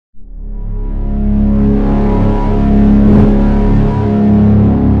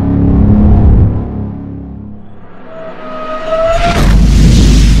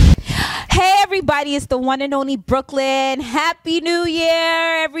the one and only Brooklyn. Happy New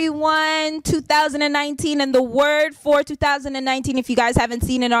Year, everyone. 2019, and the word for 2019, if you guys haven't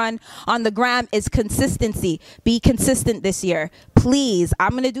seen it on the gram, is consistency. Be consistent this year. Please,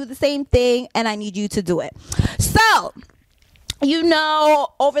 I'm going to do the same thing, and I need you to do it. So, you know,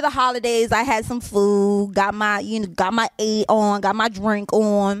 over the holidays, I had some food, got my A on, got my drink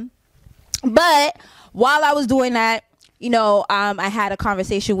on. But while I was doing that, you know, I had a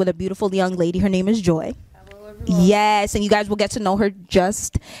conversation with a beautiful young lady. Her name is Joy. Hello, everyone. Yes, and you guys will get to know her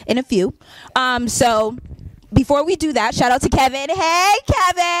just in a few. So before we do that, shout out to Kevin. Hey,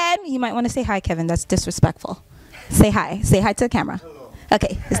 Kevin. You might want to say hi, Kevin. That's disrespectful. Say hi. Say hi to the camera. Hello.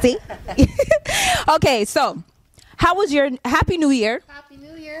 Okay, see? Okay, so how was your Happy New Year? Happy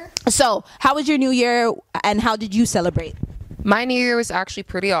New Year. So how was your New Year, and how did you celebrate? My New Year was actually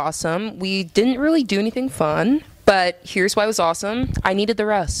pretty awesome. We didn't really do anything fun, but here's why it was awesome. I needed the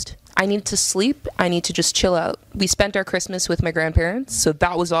rest. I needed to sleep. I need to just chill out. We spent our Christmas with my grandparents, so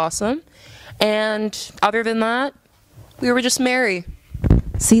that was awesome. And other than that, we were just merry.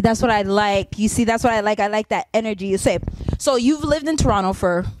 See, that's what I like. You see, that's what I like. I like that energy. You say. So you've lived in Toronto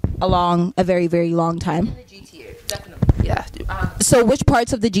for a very, very long time. In the GTA, definitely. Yeah. So which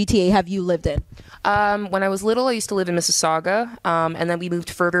parts of the GTA have you lived in? When I was little, I used to live in Mississauga, and then we moved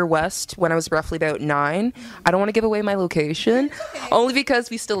further west when I was roughly about 9. I don't want to give away my location, only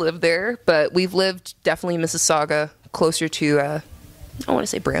because we still live there, but we've lived definitely in Mississauga, closer to, I want to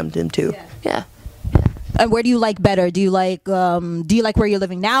say Brampton too. Yeah. And where do you like better? Do you like where you're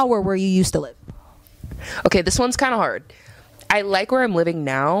living now, or where you used to live? Okay, this one's kind of hard. I like where I'm living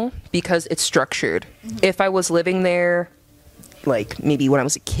now because it's structured. If I was living there, like maybe when I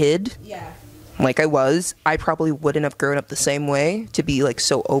was a kid, like I probably wouldn't have grown up the same way to be like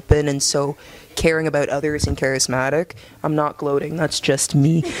so open and so caring about others and charismatic. I'm not gloating, that's just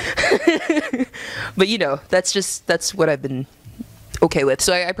me. But you know, that's what I've been okay with.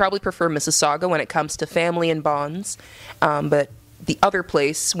 So I probably prefer Mississauga when it comes to family and bonds. But the other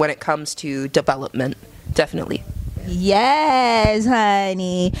place when it comes to development, definitely. Yes,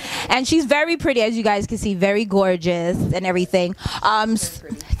 honey. And she's very pretty, as you guys can see, very gorgeous and everything.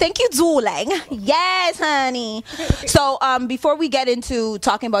 Thank you, Zulang. Yes, honey. So before we get into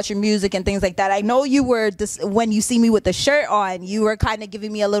talking about your music and things like that, I know you were, when you see me with the shirt on, you were kind of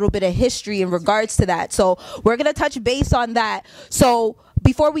giving me a little bit of history in regards to that. So we're going to touch base on that. So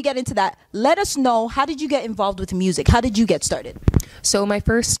before we get into that, let us know, how did you get involved with music? How did you get started? So my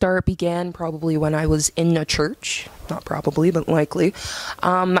first start began probably when I was in a church. Not probably, but likely.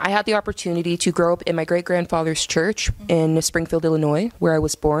 I had the opportunity to grow up in my great-grandfather's church in Springfield, Illinois, where I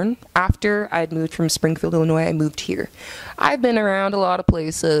was born. After I had moved from Springfield, Illinois, I moved here. I've been around a lot of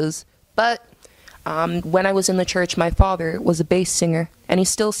places, but when I was in the church, my father was a bass singer, and he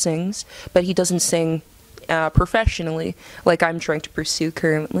still sings, but he doesn't sing professionally like I'm trying to pursue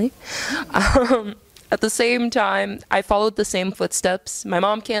currently. At the same time, I followed the same footsteps. My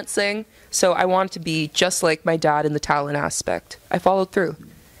mom can't sing, so I wanted to be just like my dad in the talent aspect. I followed through.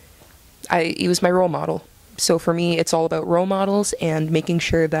 He was my role model. So for me, it's all about role models and making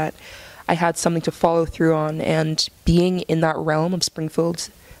sure that I had something to follow through on. And being in that realm of Springfield,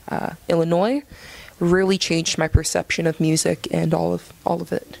 Illinois, really changed my perception of music and all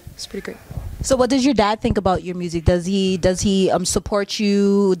of it. It's pretty great. So what does your dad think about your music? Does he support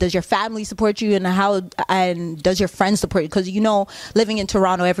you? Does your family support you? And does your friends support you? Because, you know, living in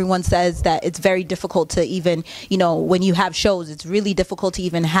Toronto, everyone says that it's very difficult to even, you know, when you have shows, it's really difficult to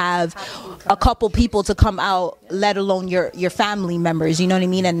even have a couple people to come out, let alone your family members. You know what I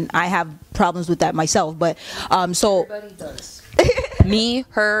mean? And I have problems with that myself. But so Everybody does. Me,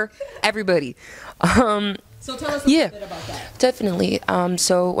 her, everybody. So tell us a little bit about that. Definitely.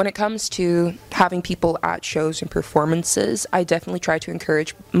 So when it comes to having people at shows and performances, I definitely try to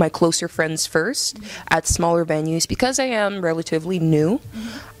encourage my closer friends first at smaller venues because I am relatively new.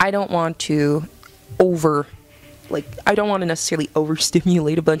 I don't want to necessarily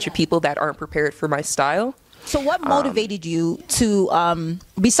overstimulate a bunch of people that aren't prepared for my style. So what motivated you to,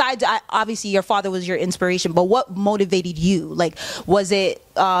 besides, obviously your father was your inspiration, but what motivated you? Like, was it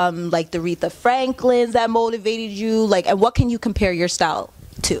like the Aretha Franklins that motivated you? Like, and what can you compare your style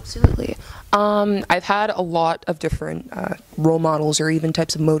to? Absolutely. I've had a lot of different role models or even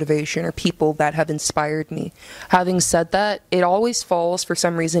types of motivation or people that have inspired me. Having said that, it always falls for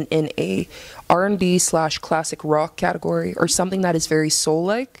some reason in a R&B/classic rock category or something that is very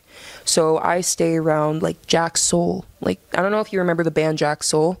soul-like. So I stay around like Jack Soul. Like, I don't know if you remember the band Jack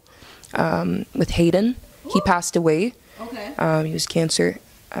Soul with Hayden. He passed away. Okay. He was cancer.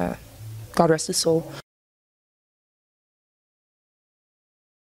 God rest his soul.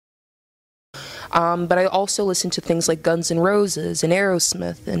 But I also listen to things like Guns N' Roses and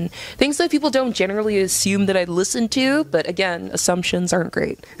Aerosmith and things that people don't generally assume that I'd listen to. But again, assumptions aren't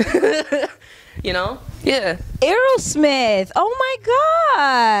great. You know? Yeah. Aerosmith. Oh my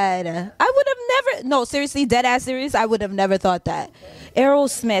God. I would have never. No, seriously, dead ass serious. I would have never thought that.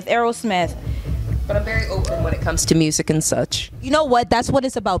 Aerosmith. But I'm very open when it comes to music and such. You know what? That's what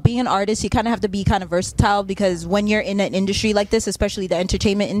it's about. Being an artist, you kind of have to be kind of versatile, because when you're in an industry like this, especially the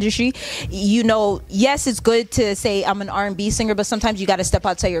entertainment industry, you know, yes, it's good to say I'm an R&B singer, but sometimes you got to step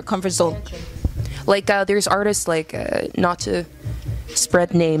outside your comfort zone. Like there's artists like, not to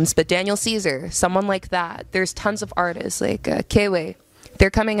spread names, but Daniel Caesar, someone like that. There's tons of artists like Kway. They're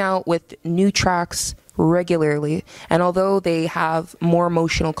coming out with new tracks regularly, and although they have more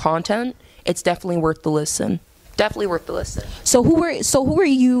emotional content, it's definitely worth the listen. Definitely worth the listen. So who were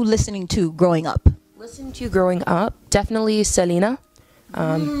you listening to growing up? Listening to growing up, definitely Selena.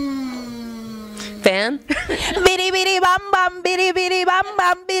 Fan. Bidi bidi bam bam, bidi bidi bam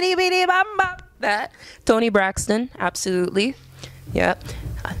bam, bidi bidi bam bam. That. Toni Braxton, absolutely. Yeah.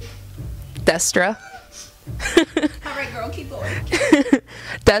 Destra. All right, girl, keep going.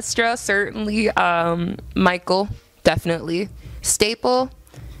 Destra, certainly. Michael, definitely. Staple,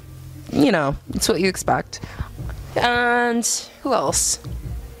 you know, it's what you expect. And who else?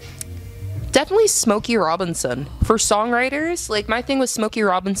 Definitely Smokey Robinson. For songwriters, like my thing was Smokey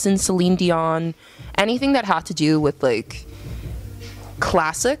Robinson, Celine Dion, anything that had to do with like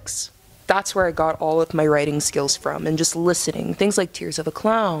classics. That's where I got all of my writing skills from, and just listening. Things like Tears of a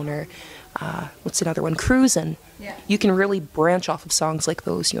Clown or what's another one? Cruisin'. Yeah. You can really branch off of songs like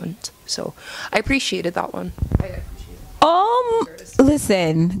those. So I appreciated that one.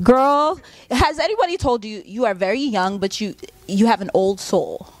 Listen, girl, has anybody told you you are very young, but you have an old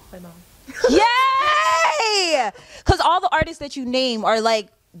soul? My mom. Yay! Because all the artists that you name are like,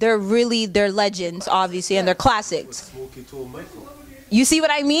 they're legends, obviously, and they're classics. You see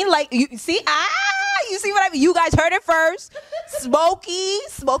what I mean? Like, you see what I mean? You guys heard it first.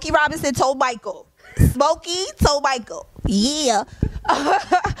 Smokey Robinson told Michael. Smokey told Michael. Yeah.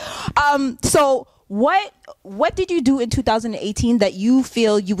 So what did you do in 2018 that you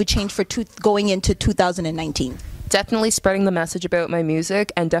feel you would change for going into 2019? Definitely spreading the message about my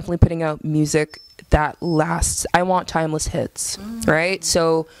music, and definitely putting out music that lasts. I want timeless hits, right?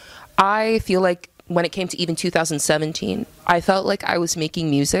 So I feel like when it came to even 2017, I felt like I was making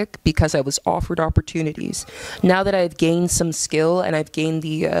music because I was offered opportunities. Now that I've gained some skill and I've gained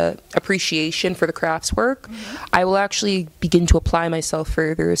the appreciation for the crafts work, I will actually begin to apply myself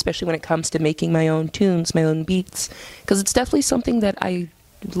further, especially when it comes to making my own tunes, my own beats, because it's definitely something that I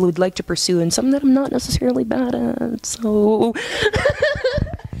would like to pursue, and something that I'm not necessarily bad at. So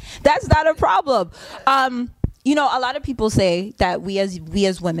that's not a problem. You know, a lot of people say that we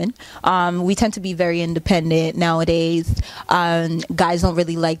as women, we tend to be very independent nowadays. Guys don't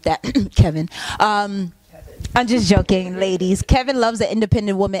really like that. Kevin. I'm just joking, ladies. Kevin loves an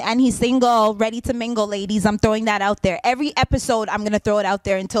independent woman, and he's single, ready to mingle, ladies. I'm throwing that out there. Every episode, I'm going to throw it out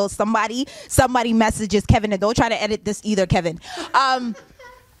there until somebody messages Kevin, and don't try to edit this either, Kevin.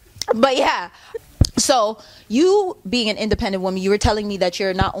 But yeah. So you being an independent woman, you were telling me that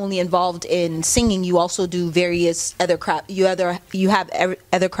you're not only involved in singing, you also do various other crafts. You have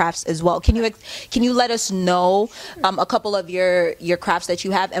other crafts as well. Can you let us know a couple of your crafts that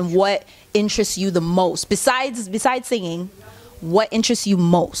you have, and what interests you the most besides singing? What interests you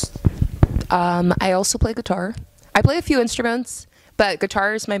most? I also play guitar. I play a few instruments, but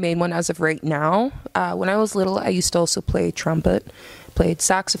guitar is my main one as of right now. When I was little, I used to also play trumpet. Played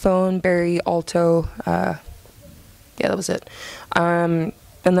saxophone, bari, alto. Yeah, that was it. And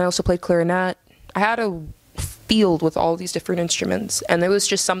I also played clarinet. I had a field with all these different instruments, and it was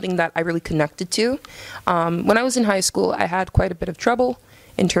just something that I really connected to. When I was in high school, I had quite a bit of trouble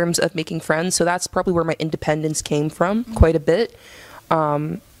in terms of making friends, so that's probably where my independence came from, quite a bit.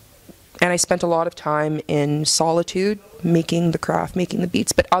 And I spent a lot of time in solitude, making the craft, making the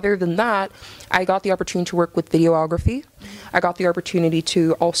beats. But other than that, I got the opportunity to work with videography. I got the opportunity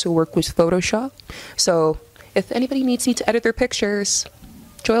to also work with Photoshop. So if anybody needs me to edit their pictures,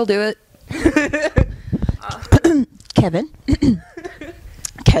 Joy will do it. Kevin.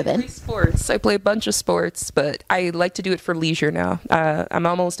 I play sports. I play a bunch of sports, but I like to do it for leisure now. I'm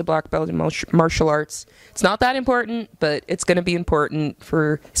almost a black belt in martial arts. It's not that important, but it's going to be important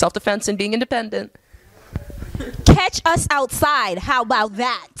for self-defense and being independent. Catch us outside. How about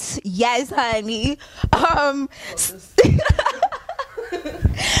that? Yes, honey.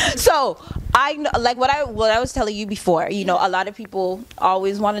 So I know, like what I was telling you before. You know, a lot of people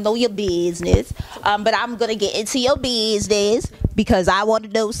always want to know your business, but I'm gonna get into your business because I want to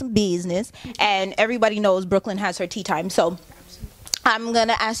know some business. And everybody knows Brooklyn has her tea time, so I'm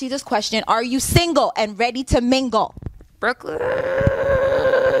gonna ask you this question: are you single and ready to mingle? Brooklyn.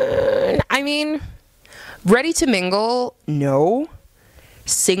 I mean, ready to mingle? No.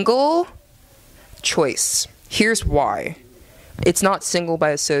 Single? Choice. Here's why. It's not single by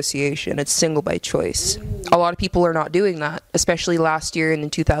association, it's single by choice. A lot of people are not doing that, especially last year and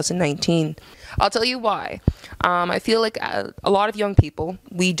in 2019. I'll tell you why. I feel like a lot of young people,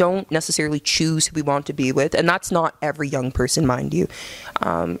 we don't necessarily choose who we want to be with, and that's not every young person, mind you.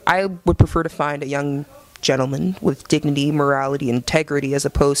 I would prefer to find a young gentleman with dignity, morality, integrity, as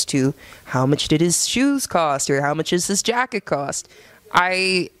opposed to how much did his shoes cost or how much does his jacket cost.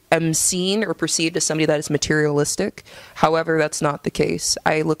 I am seen or perceived as somebody that is materialistic. However, that's not the case.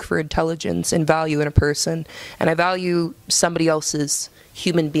 I look for intelligence and value in a person, and I value somebody else's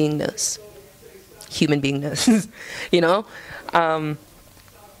human beingness. You know?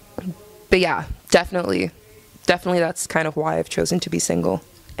 But yeah, definitely that's kind of why I've chosen to be single,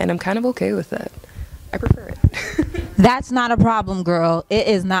 and I'm kind of okay with it. I prefer it. That's not a problem, girl. It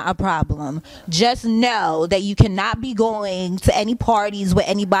is not a problem. Just know that you cannot be going to any parties with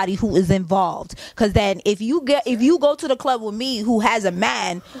anybody who is involved. Because then if you go to the club with me who has a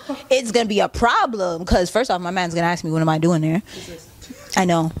man, it's going to be a problem. Because first off, my man's going to ask me, what am I doing there? I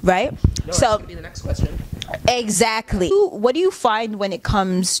know, right? No, so be the next question. Exactly. What do you find when it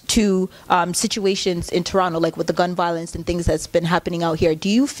comes to situations in Toronto, like with the gun violence and things that's been happening out here? Do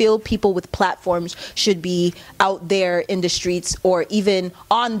you feel people with platforms should be out there in the streets or even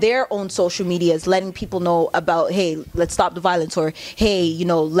on their own social medias letting people know about, hey, let's stop the violence, or hey, you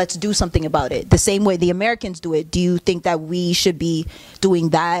know, let's do something about it, the same way the Americans do it? Do you think that we should be doing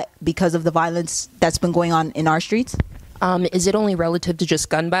that because of the violence that's been going on in our streets? Is it only relative to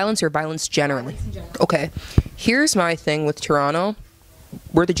just gun violence or violence generally? Okay. Here's my thing with Toronto.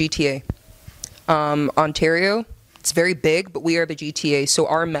 We're the GTA. Ontario, it's very big, but we are the GTA. So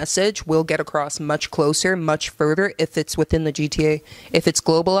our message will get across much closer, much further if it's within the GTA. If it's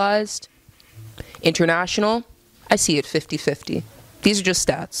globalized, international, I see it 50-50. These are just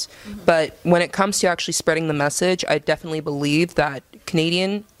stats. But when it comes to actually spreading the message, I definitely believe that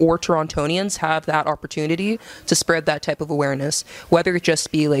Canadian or Torontonians have that opportunity to spread that type of awareness, whether it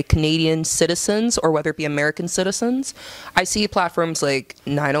just be like Canadian citizens or whether it be American citizens. I see platforms like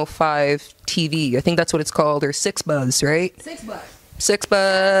 905 TV, I think that's what it's called, or 6Buzz, right?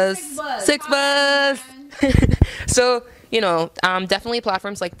 6Buzz. So, you know, definitely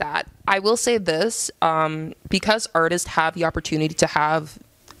platforms like that. I will say this, because artists have the opportunity to have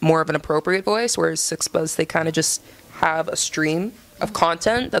more of an appropriate voice, whereas 6Buzz, they kind of just have a stream of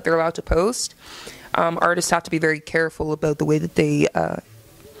content that they're allowed to post. Artists have to be very careful about the way that they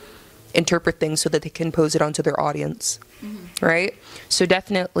interpret things so that they can pose it onto their audience, right? So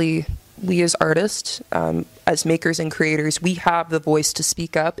definitely, we as artists, as makers and creators, we have the voice to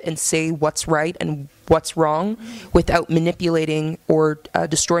speak up and say what's right and what's wrong without manipulating or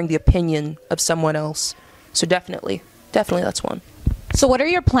destroying the opinion of someone else. So definitely that's one. So what are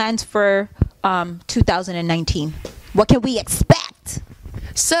your plans for 2019? What can we expect?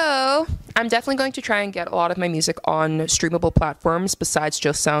 So I'm definitely going to try and get a lot of my music on streamable platforms besides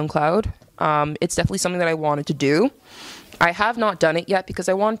just SoundCloud. It's definitely something that I wanted to do. I have not done it yet because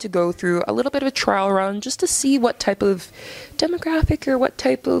I wanted to go through a little bit of a trial run just to see what type of demographic or what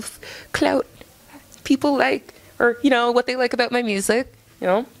type of clout people like, or, you know, what they like about my music, you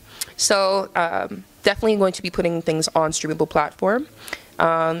know. So definitely going to be putting things on streamable platform.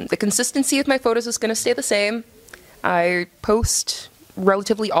 The consistency of my photos is going to stay the same. I post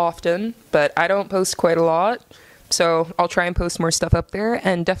relatively often, but I don't post quite a lot. So I'll try and post more stuff up there,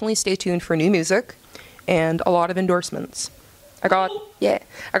 and definitely stay tuned for new music and a lot of endorsements. I got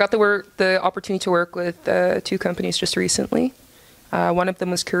the opportunity to work with 2 companies just recently. One of them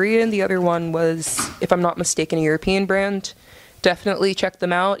was Korean, the other one was, if I'm not mistaken, a European brand. Definitely check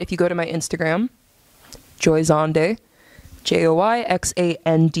them out if you go to my Instagram, Joyxande,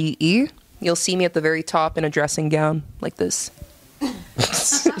 Joyxande. You'll see me at the very top in a dressing gown like this.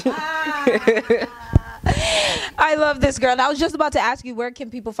 I love this, girl. And I was just about to ask you, where can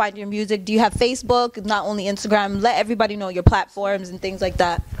people find your music? Do you have Facebook, not only Instagram? Let everybody know your platforms and things like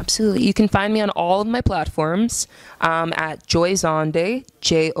that. Absolutely. You can find me on all of my platforms at Joyxande,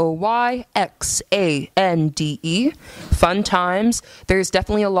 Joyxande. Fun times. There's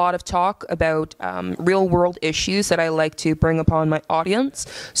definitely a lot of talk about real world issues that I like to bring upon my audience.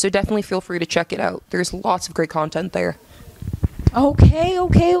 So definitely feel free to check it out. There's lots of great content there. Okay.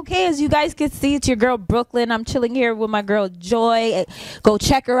 as you guys can see, it's your girl Brooklyn. I'm chilling here with my girl Joy. Go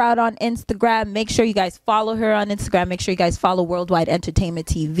check her out on Instagram. Make sure you guys follow her on Instagram. Make sure you guys follow Worldwide Entertainment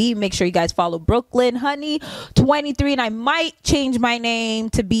TV. Make sure you guys follow Brooklyn Honey 23, and I might change my name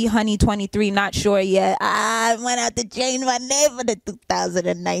to be Honey 23. Not sure yet. I might have to change my name for the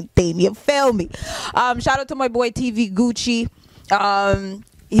 2019. You feel me? Shout out to my boy TV Gucci.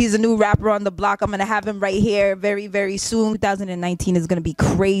 He's a new rapper on the block. I'm going to have him right here very, very soon. 2019 is going to be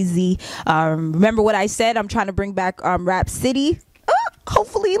crazy. Remember what I said? I'm trying to bring back Rap City.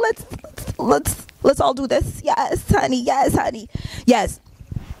 Hopefully, let's all do this. Yes, honey. Yes, honey. Yes.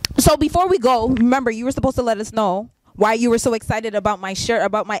 So before we go, remember, you were supposed to let us know why you were so excited about my shirt,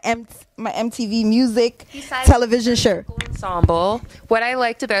 about my MTV Music television shirt. Ensemble. What I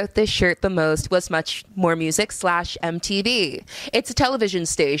liked about this shirt the most was Much More Music / MTV. It's a television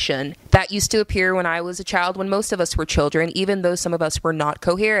station that used to appear when I was a child, when most of us were children, even though some of us were not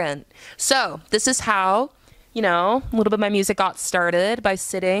coherent. So this is how, you know, a little bit of my music got started, by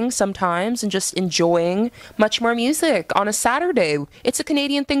sitting sometimes and just enjoying Much More Music on a Saturday. It's a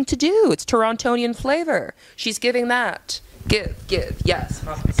Canadian thing to do. It's Torontonian flavor. She's giving that. Give, yes.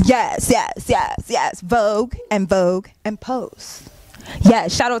 Yes. Vogue and Pose. Yeah,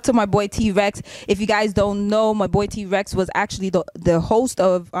 shout out to my boy T-Rex. If you guys don't know, my boy T-Rex was actually the host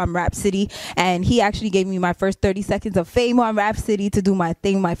of Rap City, and he actually gave me my first 30 seconds of fame on Rap City to do my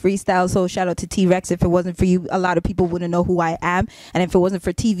thing, my freestyle. So shout out to T-Rex. If it wasn't for you, a lot of people wouldn't know who I am. And if it wasn't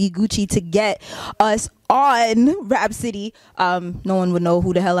for TV Gucci to get us on Rap City, no one would know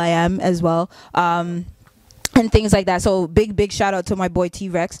who the hell I am as well. And things like that. So big shout out to my boy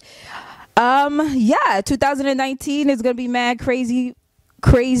T-Rex. 2019 is gonna be mad crazy.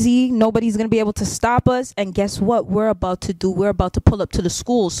 Nobody's gonna be able to stop us. And guess what we're about to do? We're about to pull up to the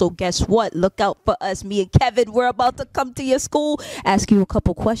school. So guess what? Look out for us. Me and Kevin, we're about to come to your school, ask you a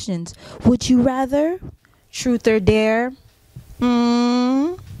couple questions. Would you rather? Truth or dare?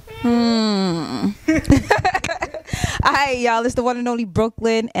 All right, y'all, it's the one and only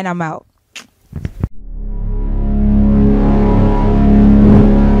Brooklyn, and I'm out.